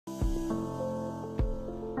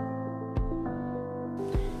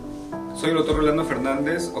soy el doctor Rolando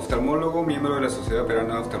Fernández, oftalmólogo, miembro de la Sociedad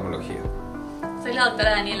Peruana de Oftalmología. Soy la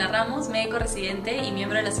doctora Daniela Ramos, médico residente y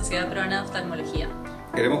miembro de la Sociedad Peruana de Oftalmología.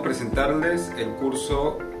 Queremos presentarles el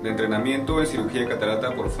curso de entrenamiento en cirugía de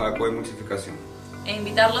catarata por facoemulsificación e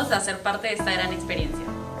invitarlos a ser parte de esta gran experiencia.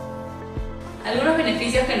 Algunos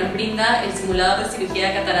beneficios que nos brinda el simulador de cirugía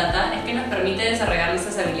de catarata es que nos permite desarrollar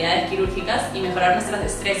nuestras habilidades quirúrgicas y mejorar nuestras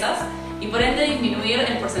destrezas y por ende disminuir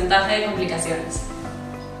el porcentaje de complicaciones.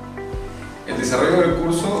 El desarrollo del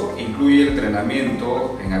curso incluye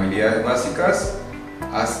entrenamiento en habilidades básicas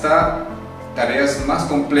hasta tareas más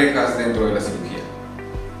complejas dentro de la cirugía.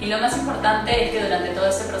 Y lo más importante es que durante todo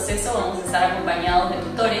este proceso vamos a estar acompañados de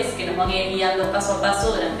tutores que nos van a ir guiando paso a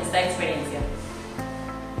paso durante esta experiencia.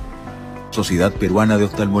 Sociedad Peruana de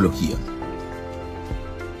Oftalmología.